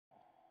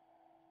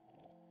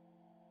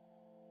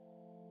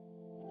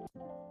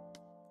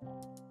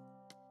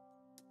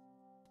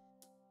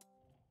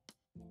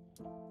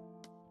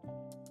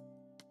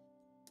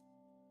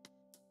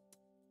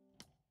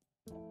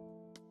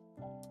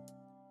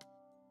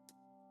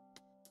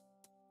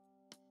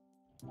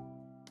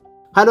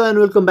Hello and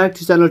welcome back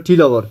to channel T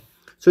Lover.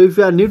 So if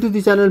you are new to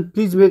the channel,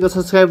 please make a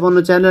subscribe on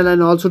the channel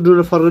and also do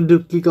not forget to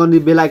click on the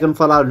bell icon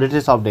for our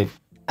latest update.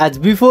 As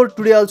before,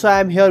 today also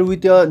I am here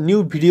with a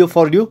new video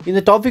for you. In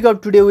the topic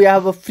of today, we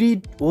have a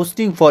free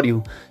hosting for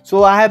you.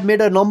 So I have made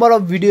a number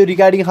of videos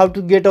regarding how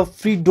to get a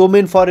free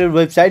domain for your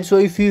website. So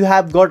if you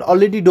have got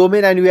already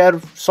domain and you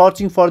are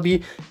searching for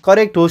the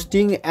correct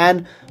hosting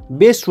and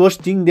best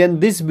hosting,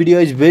 then this video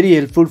is very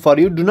helpful for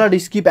you. Do not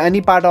skip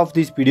any part of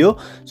this video.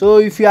 So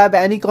if you have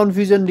any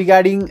confusion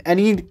regarding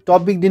any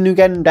topic, then you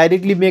can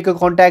directly make a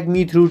contact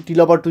me through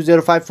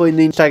tlover2054 in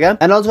the Instagram,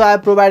 and also I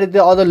have provided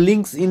the other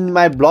links in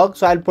my blog,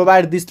 so I'll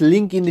provide this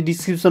link in the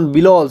description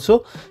below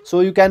also,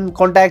 so you can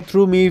contact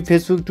through me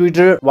Facebook,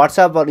 Twitter,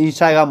 WhatsApp or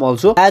Instagram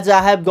also. As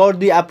I have got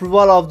the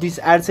approval of this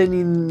AdSense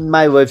in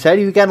my website,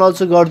 you can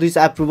also got this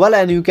approval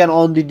and you can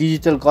earn the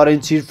digital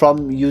currency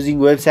from using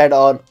website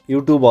or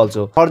YouTube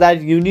also. For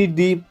that you need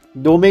the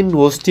domain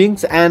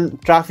hostings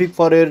and traffic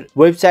for your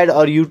website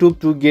or YouTube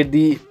to get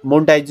the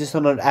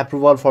monetization or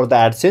approval for the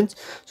AdSense.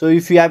 So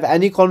if you have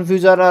any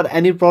confusion or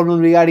any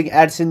problem regarding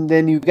AdSense,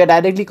 then you can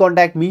directly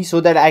contact me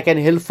so that I can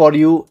help for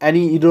you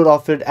any error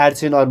of your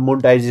AdSense or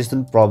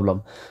monetization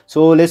problem.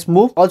 So let's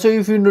move. Also,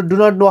 if you do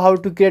not know how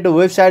to create a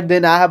website,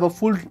 then I have a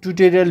full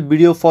tutorial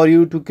video for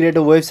you to create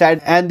a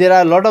website, and there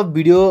are a lot of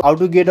video how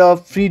to get a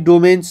free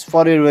domains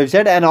for your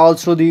website and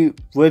also the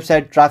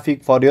website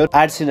traffic for your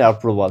AdSense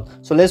approval.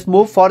 So let's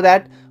move. For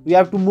that, we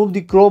have to move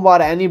the Chrome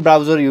or any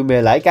browser you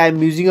may like. I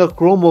am using a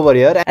Chrome over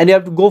here, and you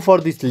have to go for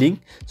this link.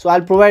 So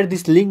I'll provide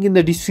this link in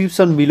the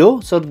description below.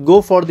 So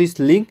go for this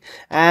link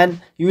and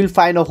you will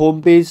find a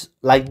home page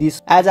like this.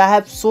 As I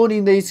have shown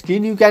in the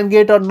screen, you can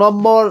get a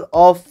number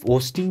of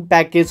hosting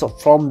packages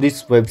from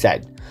this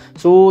website.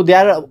 So they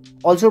are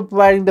also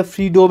providing the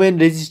free domain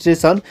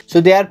registration. So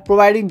they are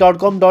providing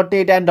 .com,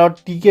 .net and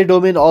 .tk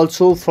domain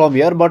also from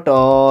here, but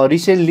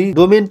recently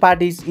domain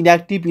part is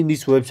inactive in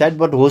this website,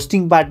 but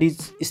hosting part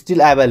is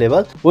still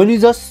available. When you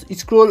just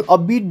scroll a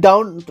bit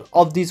down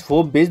of this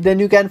home page, then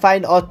you can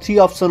find three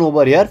options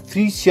over here: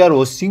 free share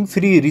hosting,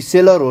 free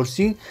reseller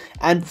hosting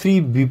and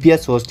free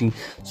BPS hosting.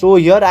 So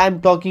here I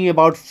am talking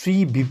about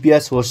free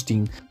BPS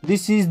hosting.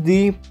 This is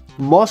the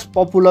most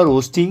popular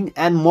hosting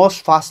and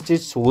most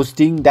fastest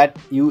hosting that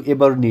you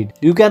ever need.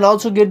 You can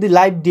also get the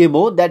live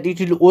demo that it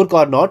will work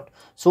or not.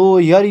 So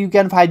here you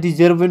can find the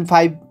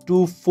 0.5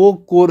 to 4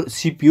 core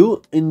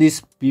CPU in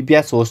this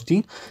BPS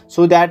hosting,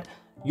 so that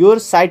your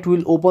site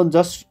will open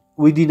just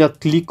within a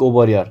click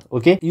over here.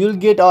 Okay, you'll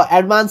get an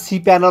advanced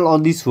cPanel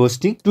on this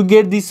hosting. To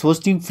get this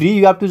hosting free,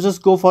 you have to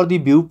just go for the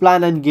view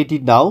plan and get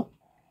it now.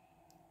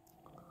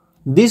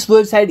 This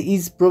website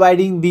is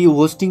providing the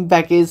hosting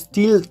package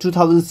till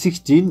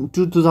 2016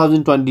 to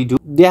 2022.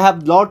 They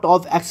have lot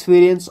of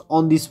experience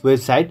on this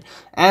website,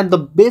 and the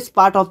best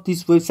part of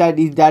this website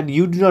is that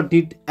you do not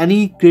need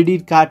any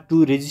credit card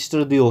to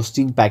register the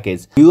hosting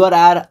package. You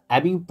are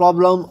having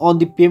problem on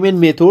the payment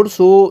method,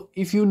 so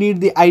if you need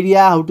the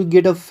idea how to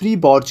get a free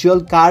virtual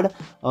card,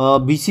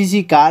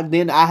 BCC card,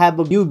 then I have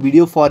a new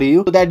video for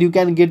you so that you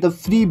can get the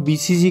free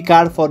BCC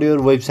card for your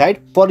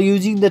website for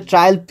using the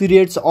trial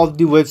periods of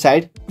the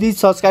website. Please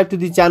subscribe to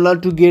the channel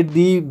to get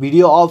the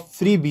video of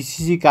free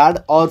BCC card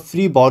or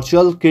free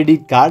virtual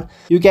credit card.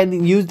 You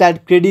can use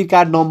that credit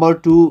card number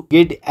to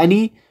get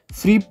any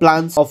free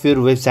plans of your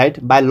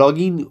website by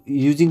logging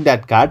using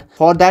that card.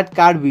 For that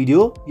card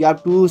video, you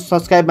have to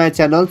subscribe my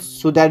channel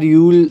so that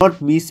you will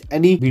not miss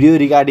any video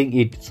regarding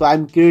it. So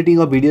I'm creating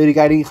a video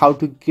regarding how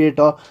to create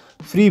a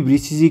free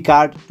BCC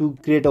card to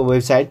create a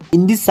website.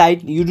 In this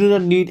site, you do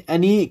not need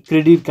any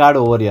credit card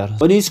over here.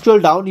 When you scroll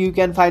down, you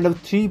can find a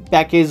 3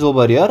 packages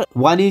over here.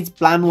 One is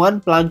plan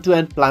 1, plan 2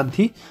 and plan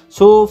 3.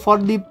 So for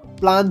the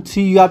plan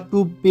 3 you have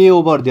to pay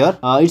over there,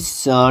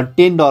 it's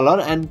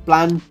 $10, and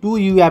plan 2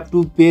 you have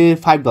to pay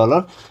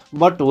 $5.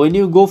 But when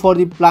you go for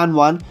the plan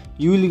 1,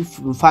 you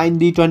will find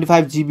the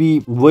 25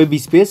 GB web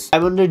space,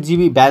 500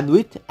 GB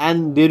bandwidth,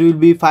 and there will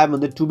be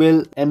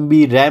 512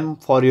 MB RAM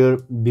for your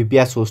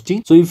BPS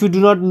hosting. So if you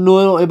do not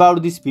know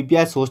about this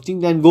BPS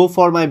hosting, then go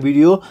for my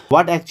video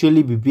what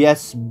actually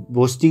BPS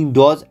hosting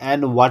does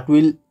and what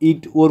will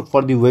it work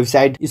for the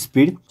website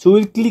speed. So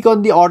we'll click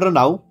on the order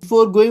now.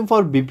 Before going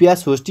for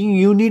BPS hosting,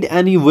 you need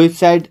any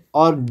website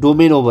or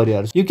domain over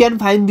here. You can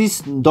find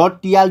this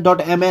 .tl,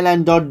 .ml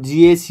and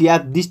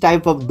 .gacf, this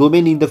type of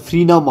domain in the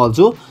Freenom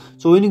also.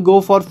 So when you go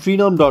for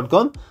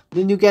freenom.com,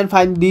 then you can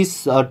find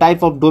this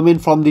type of domain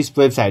from this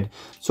website.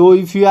 So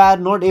if you are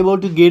not able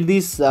to get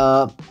this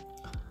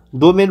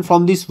domain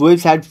from this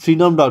website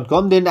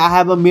freenom.com, then I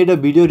have made a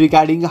video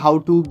regarding how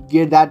to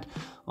get that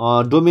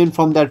domain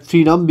from that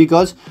Freenom,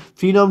 because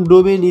Freenom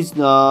domain is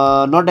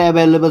not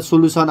available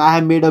solution. I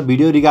have made a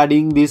video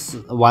regarding this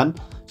one.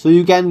 So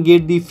you can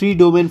get the free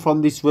domain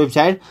from this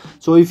website.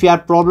 So if you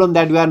have problem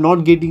that you are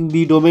not getting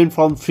the domain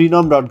from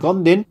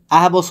freenom.com, then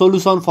I have a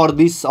solution for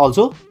this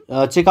also.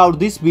 Check out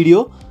this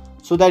video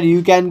so that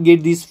you can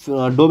get this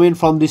domain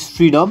from this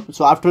Freenom.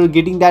 So after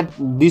getting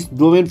this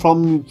domain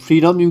from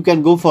Freenom, you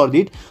can go for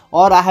it.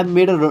 Or I have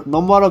made a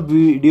number of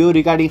video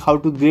regarding how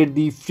to get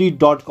the free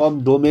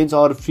 .com domains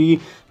or free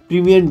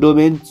premium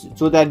domain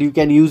so that you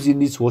can use in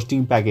this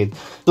hosting package.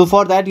 So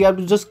for that you have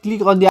to just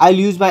click on the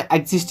I'll use my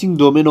existing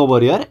domain over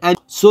here, and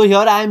so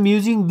here I am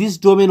using this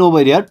domain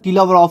over here,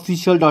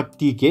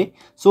 tloverofficial.tk.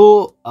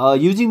 So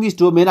using this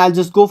domain I'll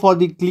just go for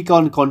the click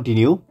on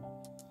continue,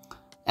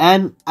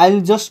 and I'll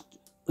just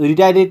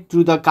redirect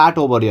to the cart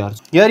over here.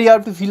 Here you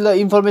have to fill the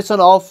information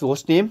of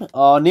host name,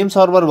 name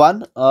server 1,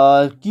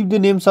 keep the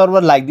name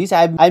server like this.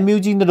 I'm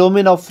using the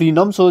domain of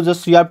Freenom, so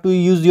just you have to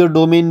use your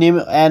domain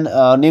name and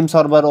name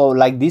server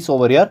like this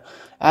over here,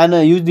 and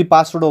use the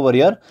password over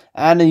here,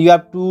 and you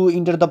have to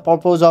enter the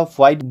purpose of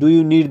why do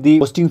you need the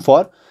hosting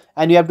for,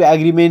 and you have to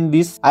agreement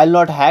this I'll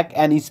not hack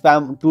and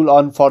spam tool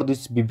on for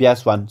this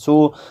BPS one.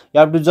 So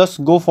you have to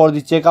just go for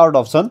the checkout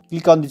option,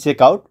 click on the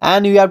checkout,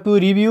 and you have to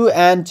review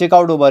and check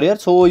out over here.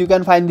 So you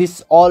can find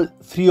this all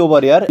free over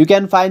here. You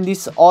can find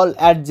this all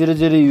at 00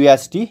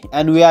 USD,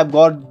 and we have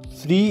got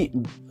free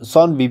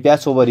Son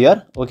BPS over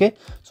here. Okay,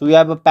 so we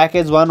have a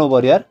package 1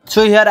 over here.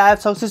 So here I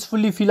have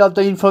successfully filled up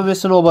the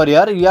information over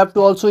here. You have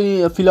to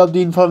also fill up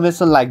the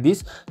information like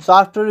this. So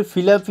after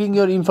filling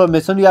your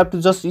information, you have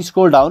to just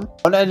scroll down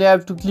and you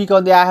have to click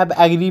on the I have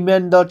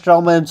agreement the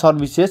terms and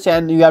services,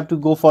 and you have to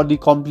go for the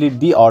complete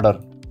the order.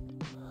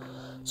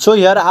 So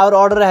here our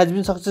order has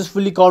been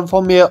successfully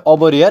confirmed here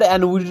over here,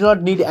 and we do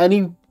not need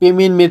any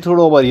payment method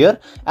over here,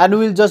 and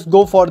we will just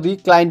go for the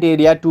client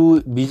area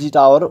to visit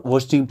our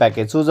hosting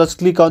package. So just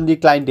click on the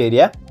client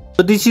area.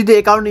 So this is the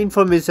account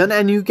information,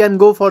 and you can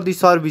go for the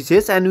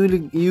services,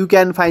 and you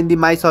can find the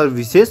my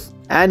services,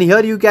 and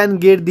here you can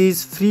get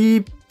this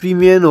free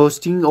premium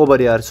hosting over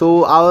here.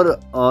 So our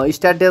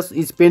status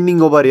is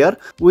pending over here.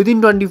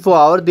 Within 24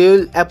 hours they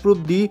will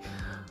approve the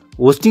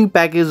hosting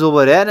package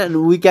over here,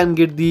 and we can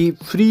get the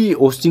free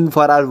hosting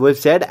for our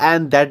website,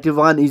 and that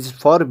one is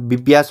for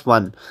BPS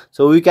 1.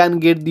 So we can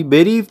get the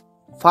very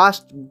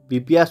fast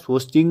BPS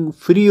hosting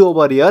free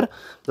over here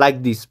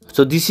like this.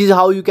 So this is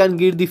how you can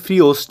get the free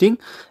hosting,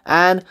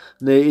 and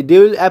they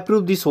will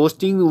approve this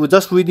hosting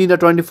just within the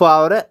 24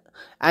 hours.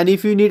 And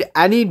if you need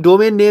any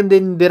domain name,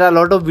 then there are a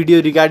lot of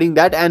video regarding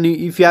that. And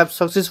if you have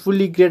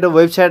successfully created a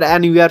website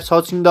and you are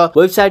searching the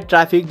website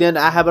traffic, then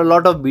I have a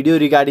lot of video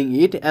regarding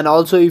it. And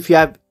also if you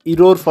have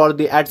error for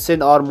the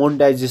AdSense or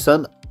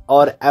monetization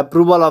or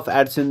approval of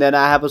AdSense, then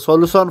I have a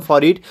solution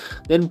for it.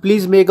 Then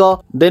please make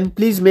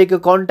a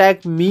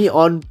contact me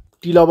on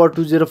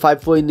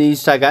tlover2054 in the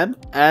Instagram.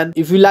 And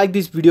if you like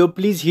this video,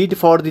 please hit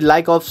for the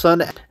like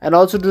option, and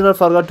also do not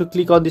forget to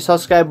click on the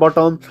subscribe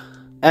button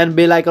and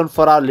bell icon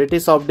for our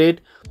latest update.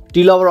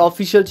 Till our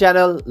official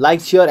channel,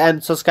 like, share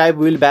and subscribe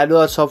will value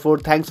our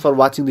support. Thanks for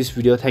watching this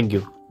video. Thank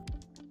you.